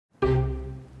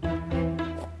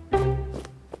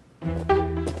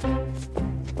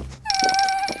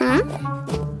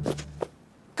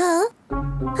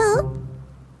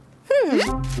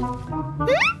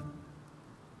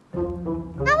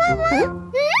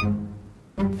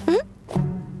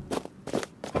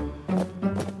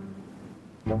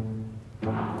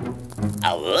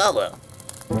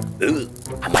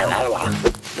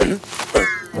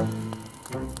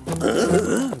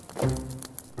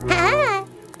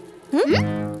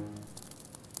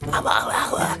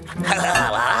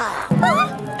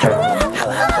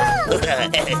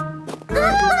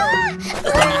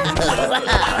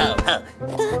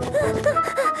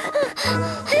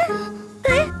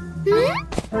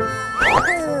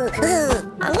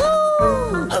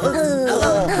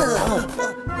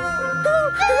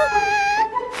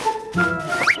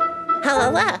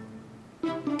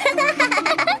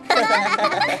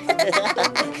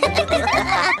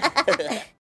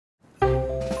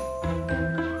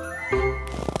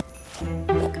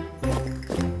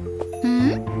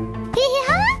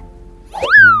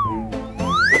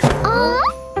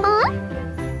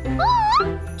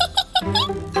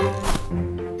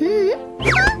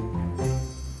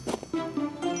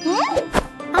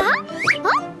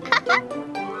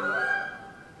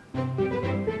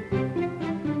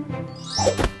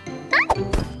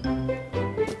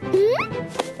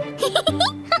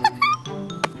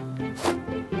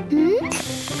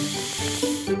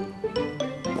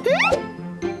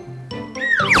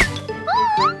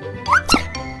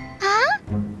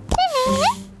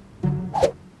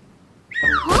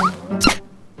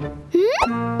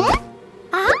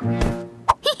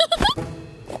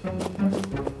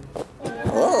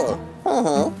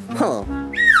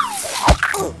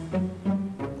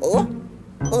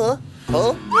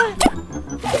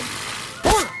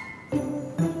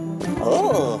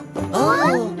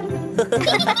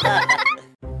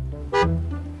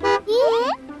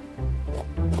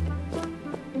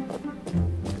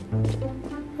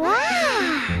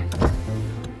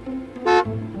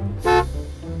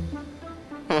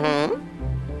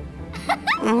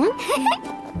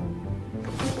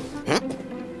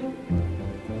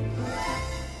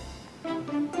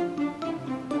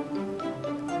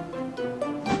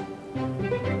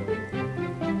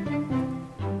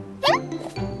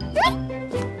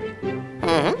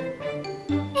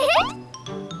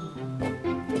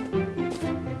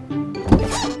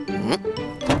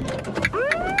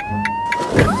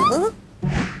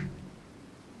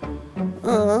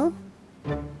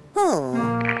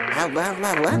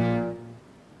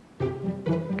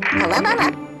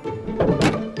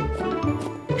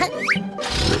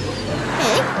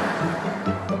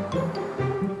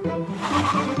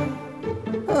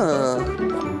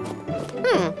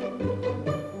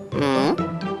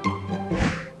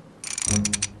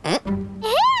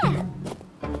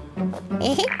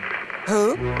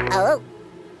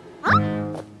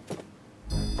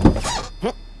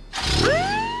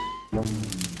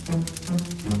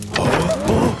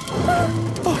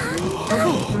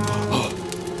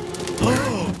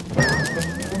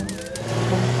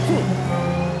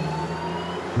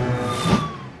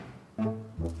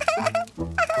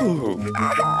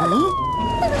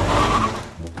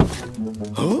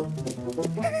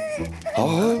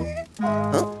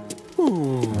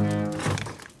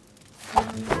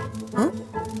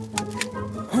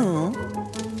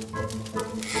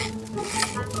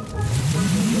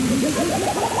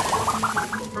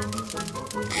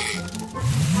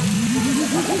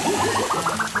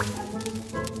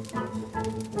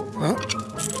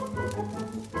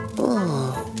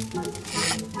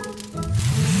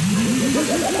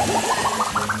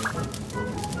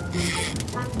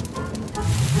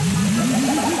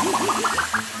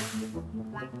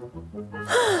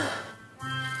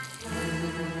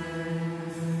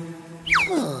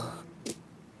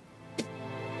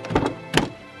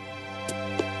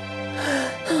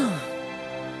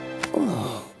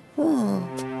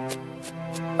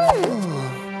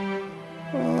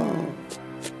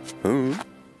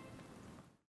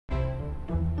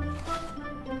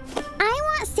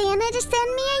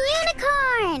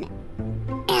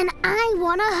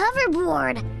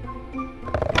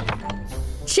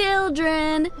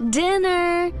Children,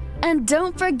 dinner, and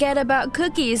don't forget about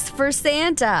cookies for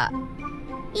Santa.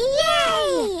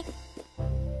 Yay!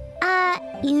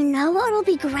 You know what'll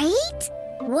be great?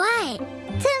 What?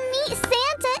 To meet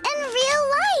Santa in real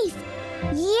life.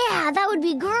 Yeah, that would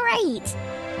be great.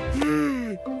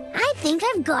 I think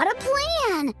I've got a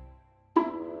plan.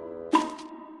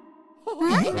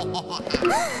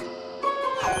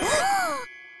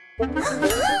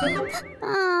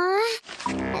 Aw,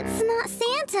 it's not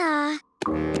Santa.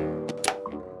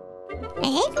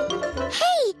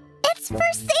 Hey, it's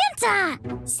for Santa!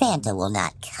 Santa will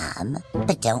not come,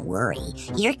 but don't worry.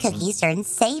 Your cookies are in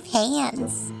safe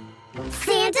hands.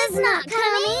 Santa's not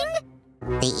coming?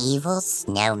 The evil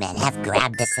snowmen have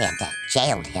grabbed the Santa,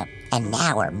 jailed him, and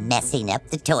now are messing up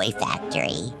the toy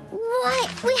factory.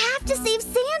 What? We have to save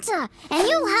Santa, and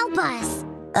you'll help us.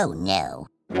 Oh no,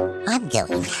 I'm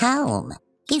going home.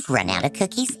 You've run out of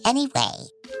cookies anyway.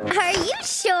 Are you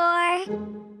sure?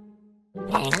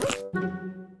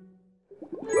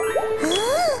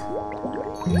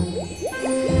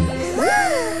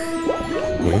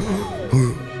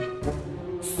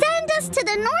 Send us to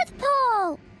the North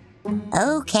Pole!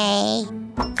 Okay.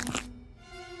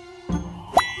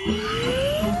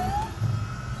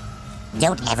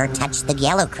 Don't ever touch the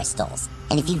yellow crystals.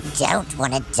 And if you don't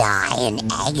want to die in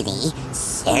agony,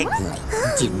 certainly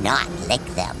do not lick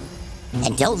them.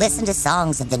 And don't listen to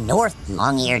songs of the North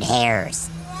long-eared hares.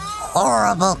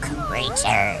 Horrible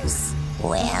creatures.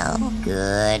 Well,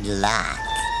 good luck.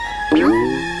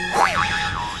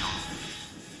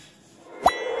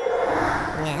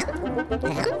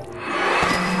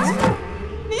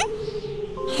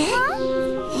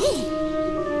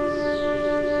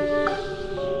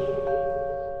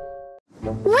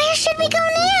 Where should we go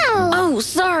now? Oh,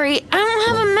 sorry, I don't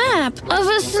have a map of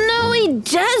a snowy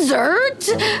desert,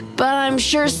 but I'm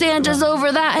sure Santa's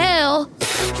over that hill.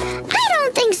 I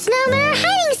don't think snowmen are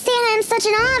hiding Santa in such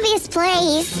an obvious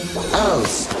place. Oh,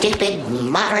 stupid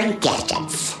modern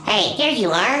gadgets. Hey, here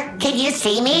you are. Can you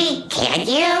see me? Can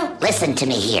you? Listen to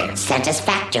me here. Santa's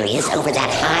factory is over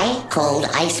that high, cold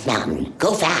ice mountain.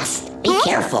 Go fast. Be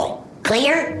careful.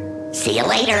 Clear? See you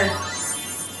later.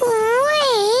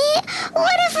 Wait,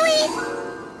 what if we...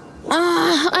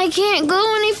 I can't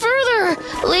go any further.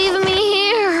 Leave me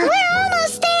here. We're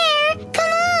almost there.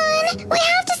 Come on. We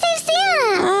have to save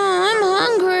Santa. I'm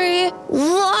hungry.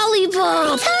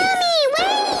 Lollipop. Tommy,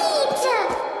 wait!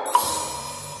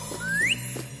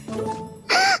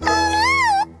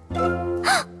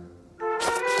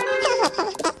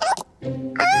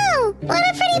 Oh, what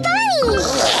a pretty bunny!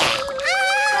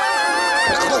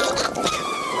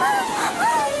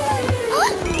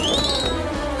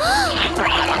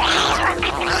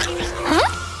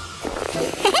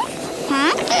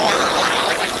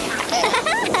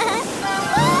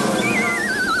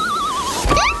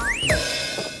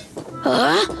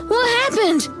 What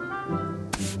happened?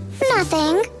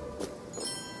 Nothing.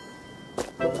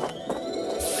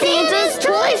 Santa's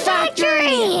toy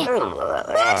factory!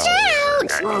 Watch out!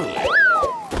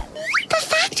 The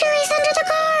factory's under the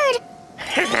guard.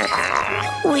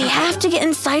 We have to get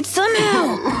inside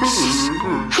somehow.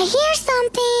 I hear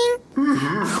something.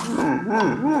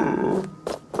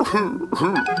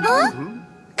 Huh?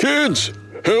 Kids,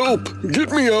 help!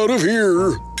 Get me out of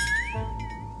here!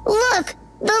 Look,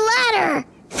 the ladder.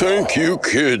 Thank you,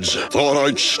 kids. Thought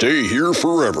I'd stay here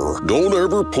forever. Don't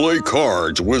ever play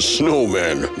cards with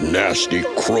snowmen. Nasty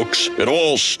crooks. It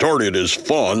all started as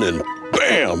fun and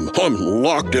bam! I'm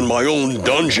locked in my own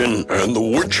dungeon and the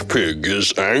witch pig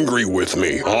is angry with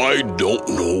me. I don't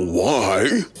know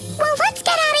why. Well, let's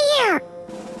get out of here.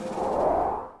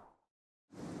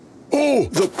 Oh,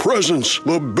 the presents!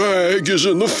 The bag is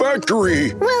in the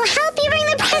factory! We'll help you bring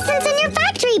the presents in your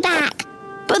factory back.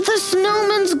 But the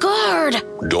snowman's guard.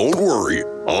 Don't worry,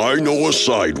 I know a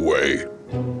side way.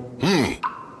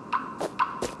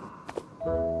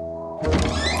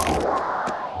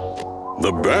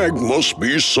 The bag must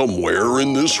be somewhere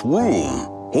in this room.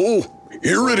 Oh,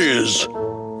 here it is.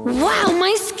 Wow,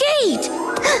 my skate!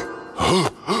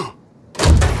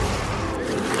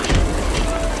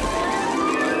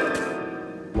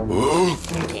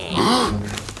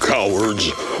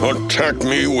 Cowards, attack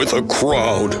me with a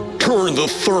crowd. Turn the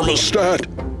thermostat.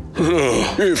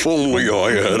 If only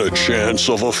I had a chance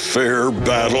of a fair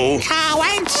battle.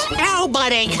 Cowards!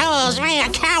 Nobody calls me a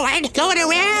coward going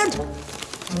around.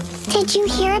 Did you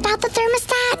hear about the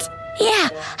thermostat? Yeah,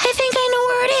 I think I know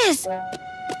where it is.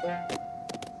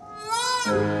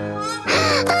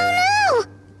 Oh no!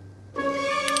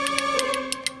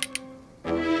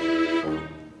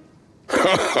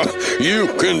 You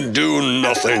can do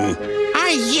nothing. Are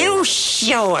you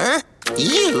sure?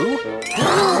 You?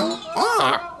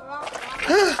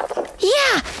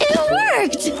 Yeah, it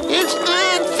worked! It's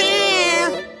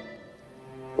unfair.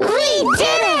 We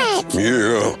did it!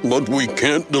 Yeah, but we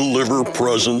can't deliver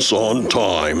presents on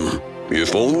time.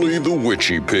 If only the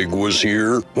witchy pig was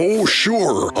here. Oh,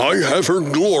 sure, I have her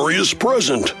glorious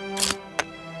present.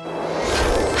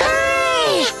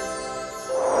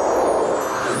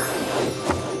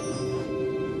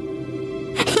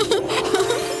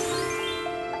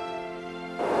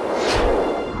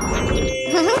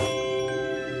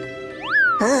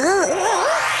 Hooray!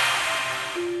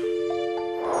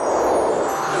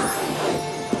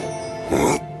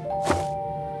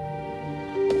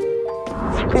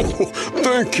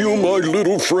 Thank you, my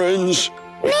little friends.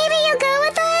 Maybe you'll go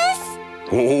with us?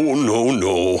 Oh,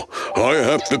 no. I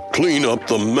have to clean up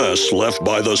the mess left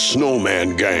by the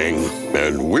snowman gang.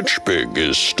 And Witch Pig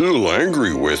is still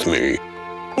angry with me.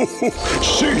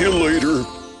 See you later.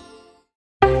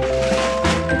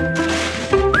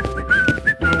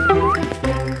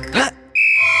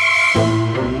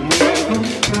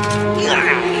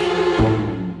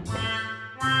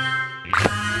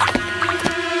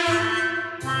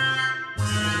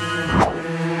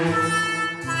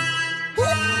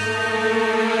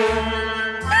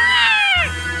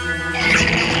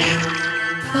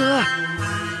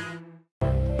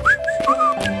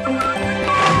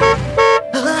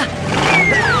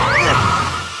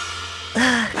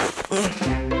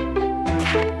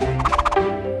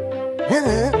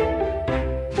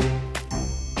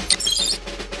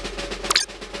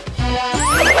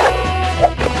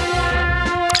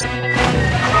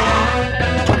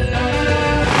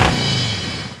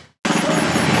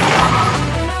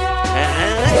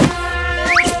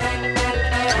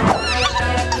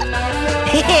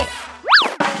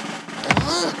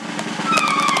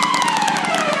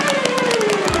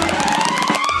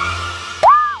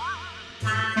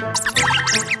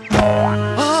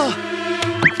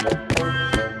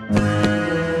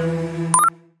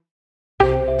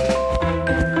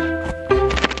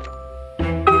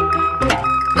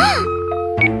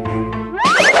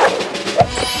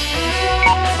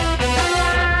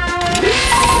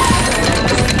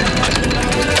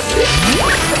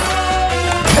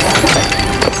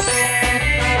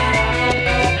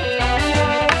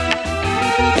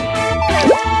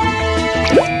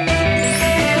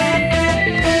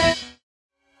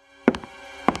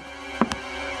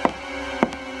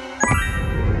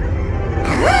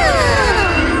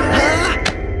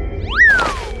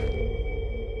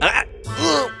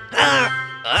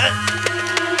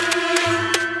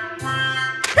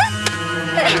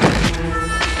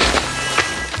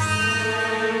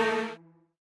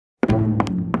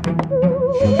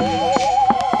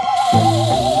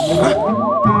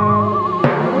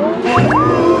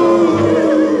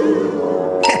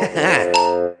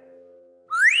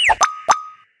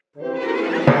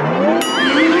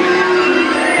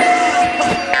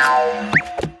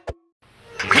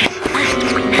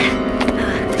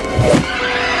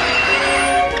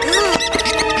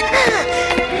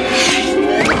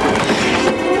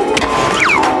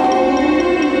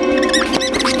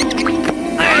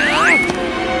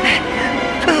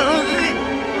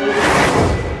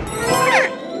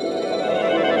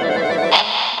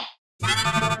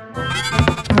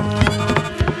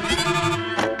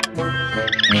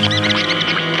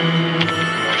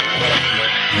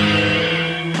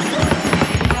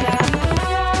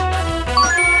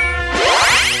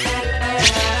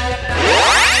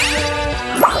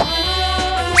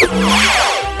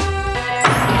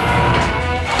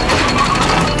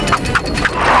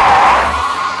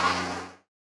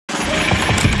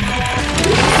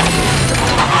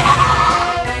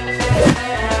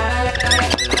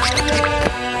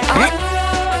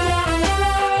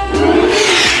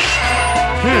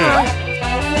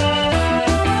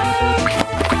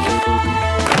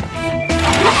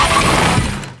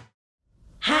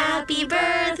 Happy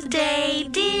birthday,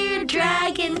 dear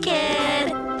Dragon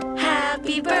Kid.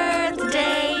 Happy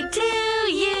birthday to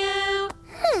you.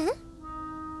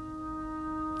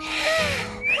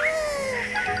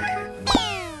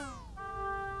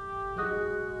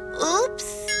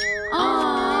 Oops.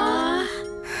 Aww.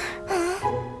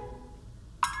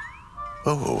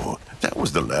 Oh, that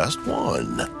was the last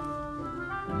one.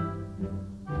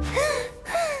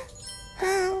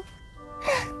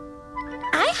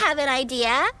 I have an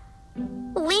idea.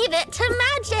 Leave it to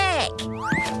magic.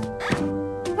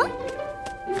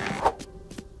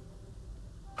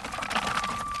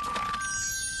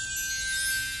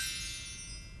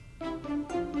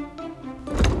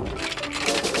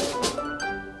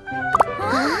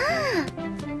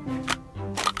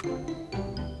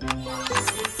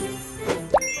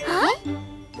 Huh?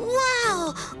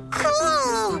 Wow,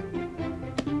 cool.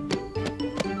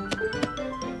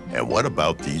 And what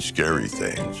about these scary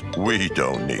things? We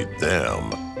don't need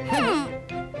them.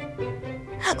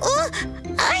 Oh,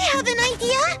 I have an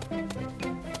idea.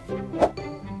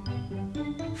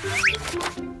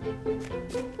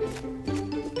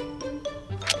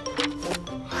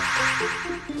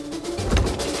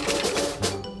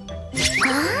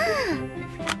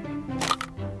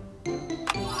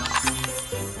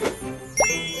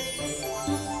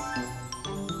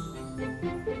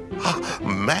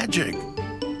 Magic!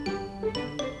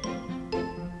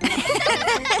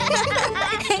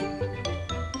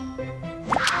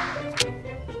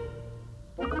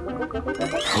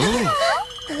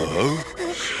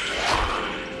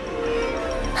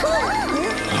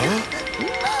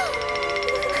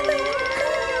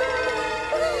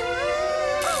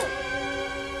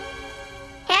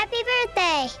 Happy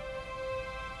birthday!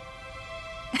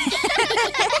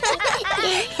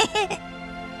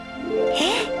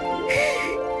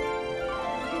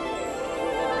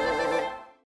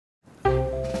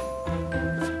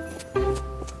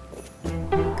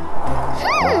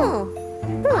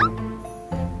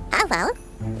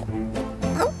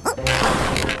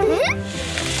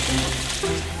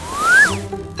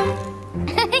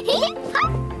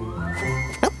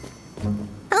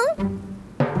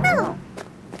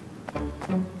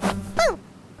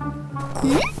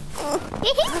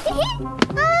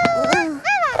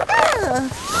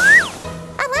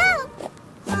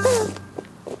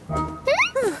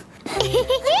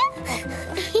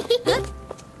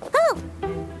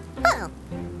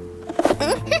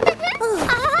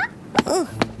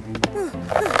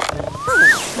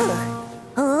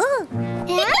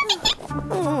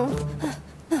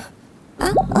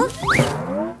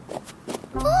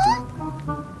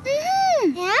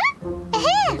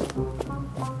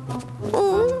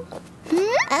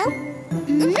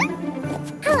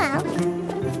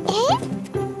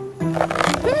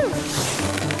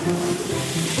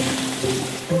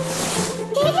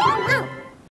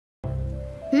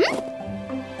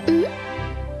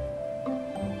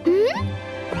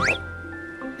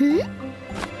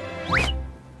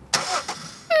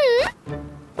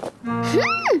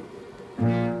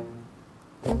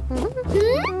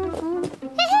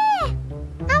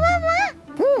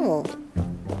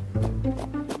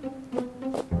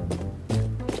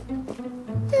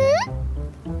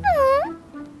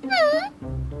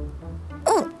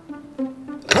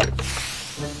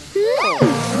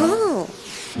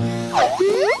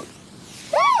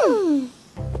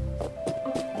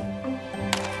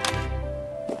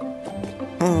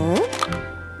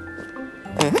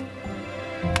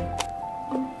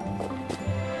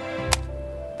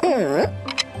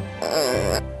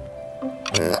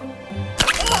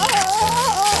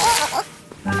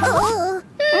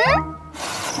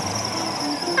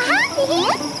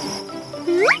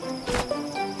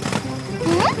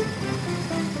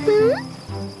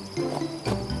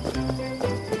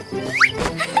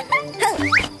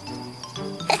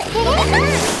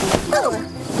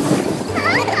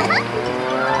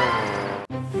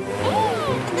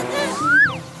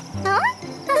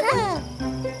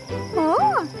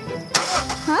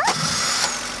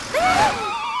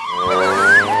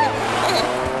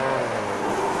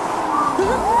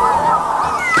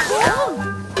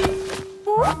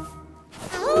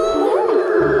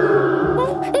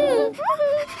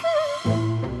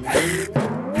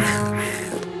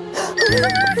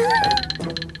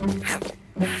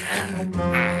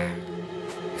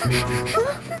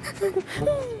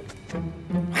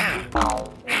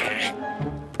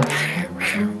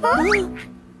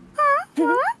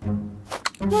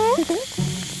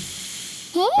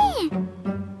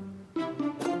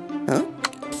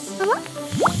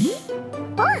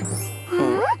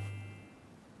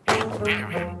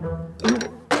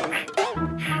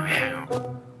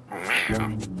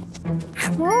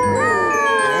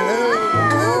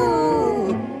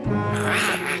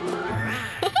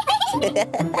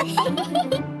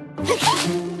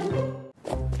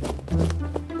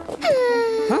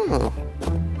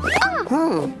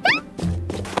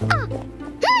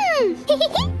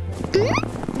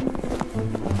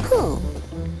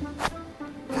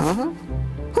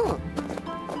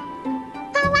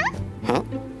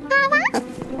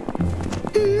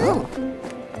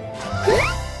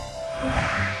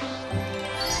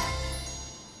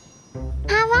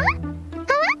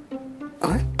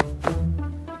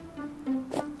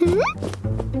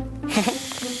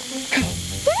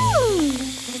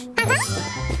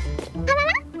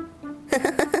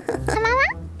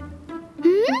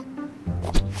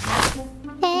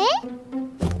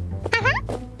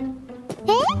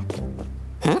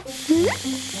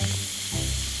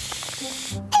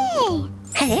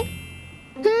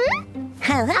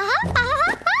 Hello.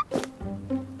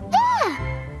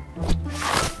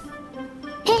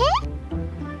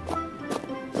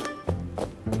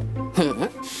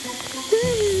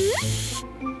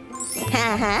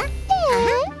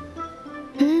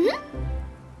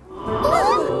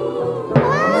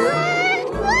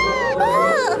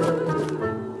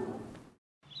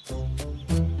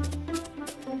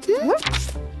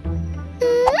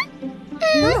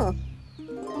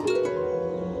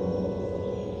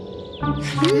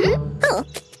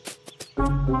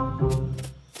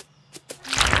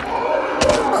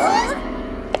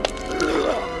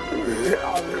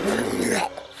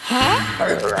 Huh?